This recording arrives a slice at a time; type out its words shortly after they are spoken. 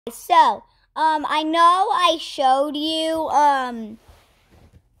So, I know I showed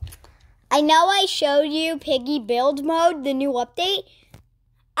you Piggy build mode, the new update.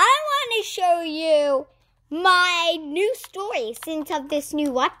 I want to show you my new story since of this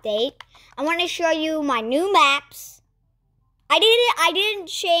new update. I want to show you my new maps. I didn't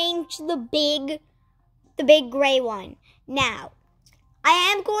change the big gray one. Now,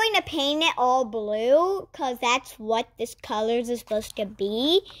 I am going to paint it all blue because that's what this colors is supposed to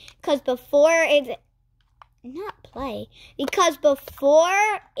be. Because before it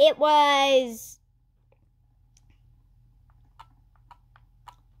was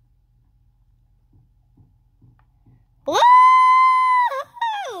whoa!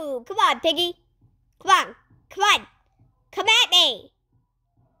 Come on, Piggy. Come on. Come at me.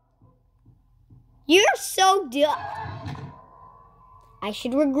 You're so dumb. I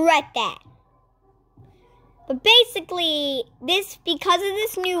should regret that. But basically, because of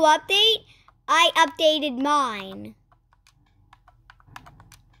this new update, I updated mine.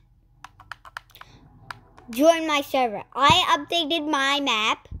 Join my server. I updated my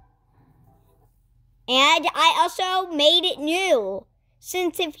map. And I also made it new.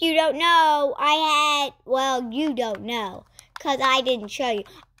 Since if you don't know, you don't know. Because I didn't show you.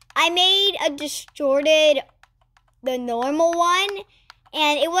 I made a the normal one.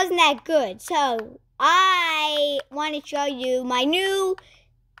 And it wasn't that good. So I want to show you my new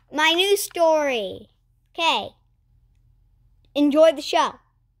story. Okay. Enjoy the show.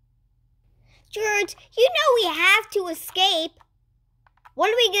 George, you know we have to escape. What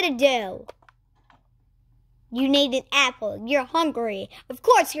are we going to do? You need an apple. You're hungry. Of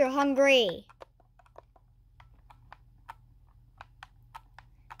course you're hungry.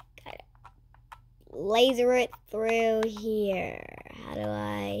 Gotta laser it through here. How do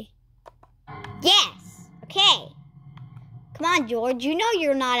I? Yes! Okay. Come on, George. You know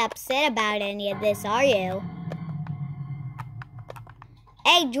you're not upset about any of this, are you?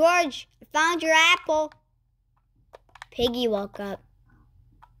 Hey, George. I found your apple. Piggy woke up.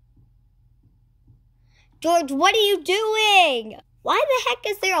 George, what are you doing? Why the heck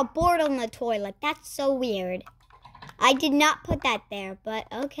is there a board on the toilet? That's so weird. I did not put that there, but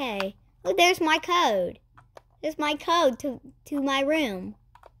okay. Look, there's my code. There's my code to my room.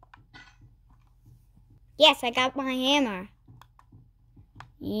 Yes, I got my hammer.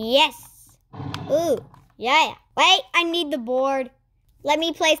 Yes. Ooh, yeah. Wait, I need the board. Let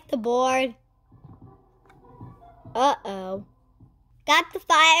me place the board. Uh-oh. Got the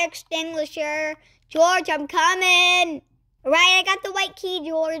fire extinguisher. George, I'm coming. All right, I got the white key,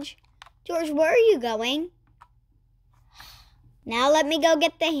 George. George, where are you going? Now let me go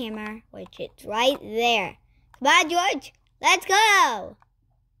get the hammer, which it's right there. Come on, George. Let's go.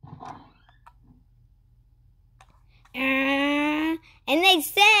 And they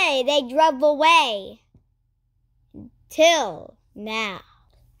say they drove away. Till now.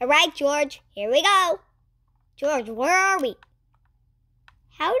 All right, George, here we go. George, where are we?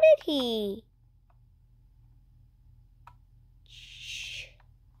 How did he?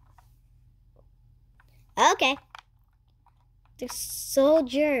 Okay. The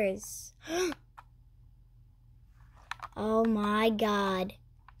soldiers. Oh my God.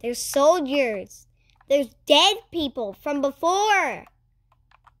 There's soldiers. There's dead people from before.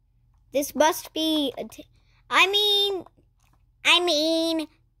 This must be... I mean,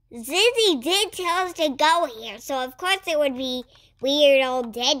 Zizzy did tell us to go here, so of course it would be weird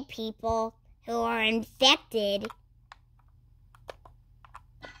old dead people who are infected.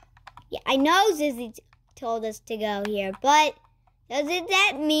 Yeah, I know Zizzy told us to go here, but doesn't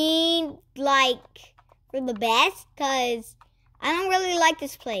that mean, like, for the best? Because I don't really like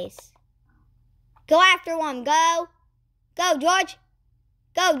this place. Go after one. Go. Go, George.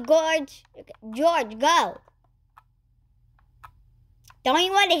 Go, George. George, go. Don't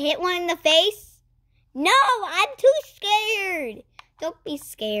you want to hit one in the face? No, I'm too scared. Don't be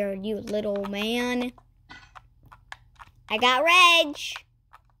scared, you little man. I got Reg.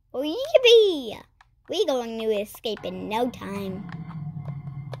 Oh, yippee. We're going to escape in no time.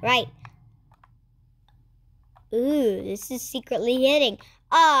 Right. Ooh, this is secretly hitting.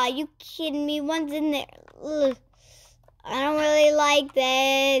 Ah, you kidding me? One's in there. Ugh. I don't really like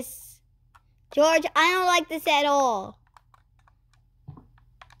this. George, I don't like this at all.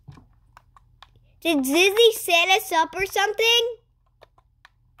 Did Zizzy set us up or something?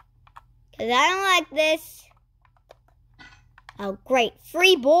 Because I don't like this. Oh, great.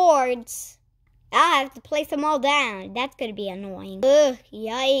 Free boards. I'll have to place them all down. That's going to be annoying. Ugh,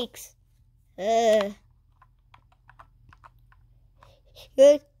 yikes. Ugh.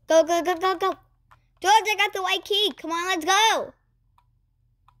 Go, go, go, go, go, go. George, I got the white key. Come on, let's go.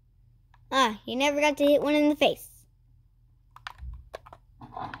 You never got to hit one in the face.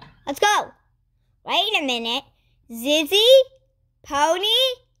 Let's go. Wait a minute. Zizzy? Pony?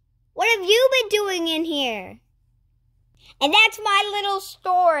 What have you been doing in here? And that's my little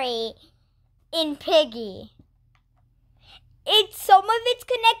story in Peggy. Some of it's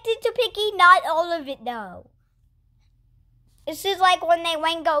connected to Peggy, not all of it though. This is like when they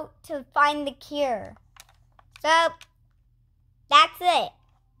went to find the cure. So, that's it.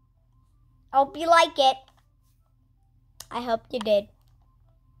 Hope you like it. I hope you did.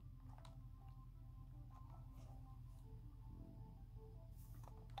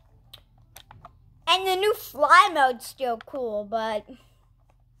 And the new fly mode's still cool, but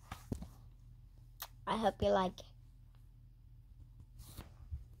I hope you like it.